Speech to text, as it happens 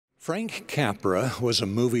Frank Capra was a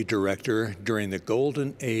movie director during the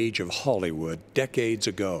golden age of Hollywood decades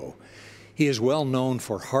ago. He is well known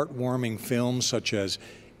for heartwarming films such as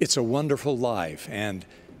It's a Wonderful Life and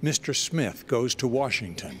Mr. Smith Goes to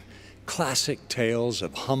Washington, classic tales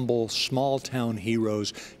of humble, small-town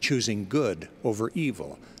heroes choosing good over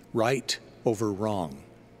evil, right over wrong.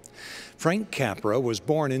 Frank Capra was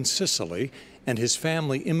born in Sicily, and his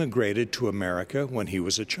family immigrated to America when he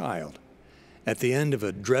was a child. At the end of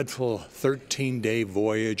a dreadful 13-day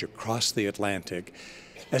voyage across the Atlantic,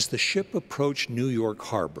 as the ship approached New York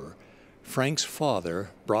Harbor, Frank's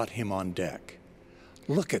father brought him on deck.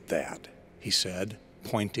 "Look at that," he said,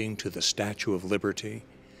 pointing to the Statue of Liberty.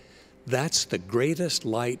 "That's the greatest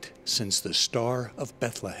light since the Star of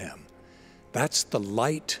Bethlehem. That's the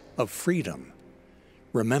light of freedom.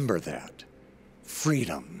 Remember that.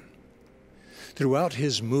 Freedom." Throughout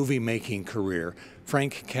his movie-making career,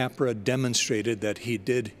 Frank Capra demonstrated that he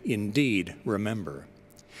did indeed remember.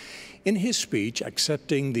 In his speech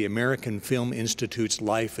accepting the American Film Institute's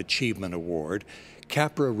Life Achievement Award,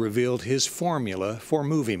 Capra revealed his formula for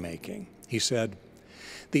movie-making. He said,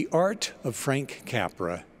 "The art of Frank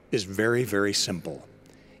Capra is very, very simple.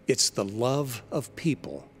 It's the love of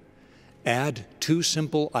people. Add two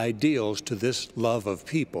simple ideals to this love of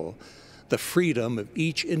people: the freedom of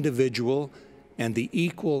each individual and the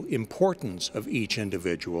equal importance of each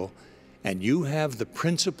individual, and you have the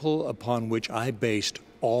principle upon which I based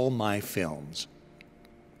all my films."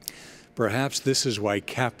 Perhaps this is why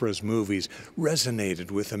Capra's movies resonated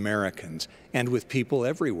with Americans and with people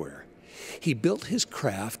everywhere. He built his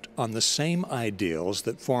craft on the same ideals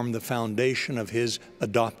that form the foundation of his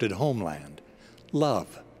adopted homeland: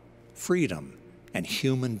 love, freedom, and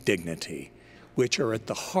human dignity, which are at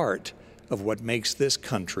the heart of what makes this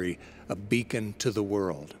country a beacon to the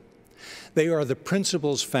world. They are the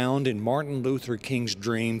principles found in Martin Luther King's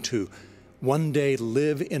dream to one day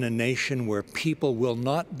live in a nation where people will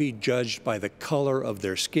not be judged by the color of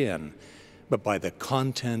their skin, but by the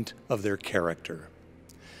content of their character.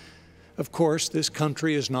 Of course, this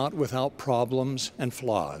country is not without problems and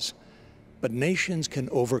flaws, but nations can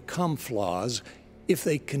overcome flaws if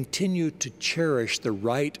they continue to cherish the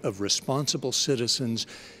right of responsible citizens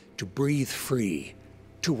to breathe free,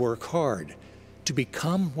 to work hard, to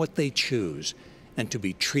become what they choose, and to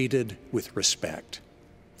be treated with respect.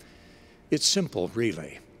 It's simple,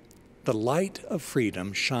 really. The light of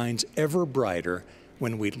freedom shines ever brighter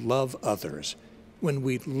when we love others, when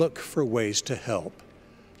we look for ways to help.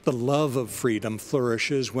 The love of freedom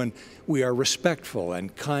flourishes when we are respectful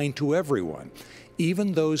and kind to everyone,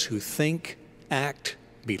 even those who think, act,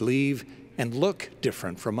 believe, and look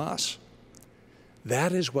different from us.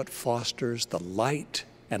 That is what fosters the light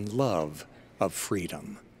and love of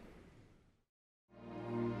freedom.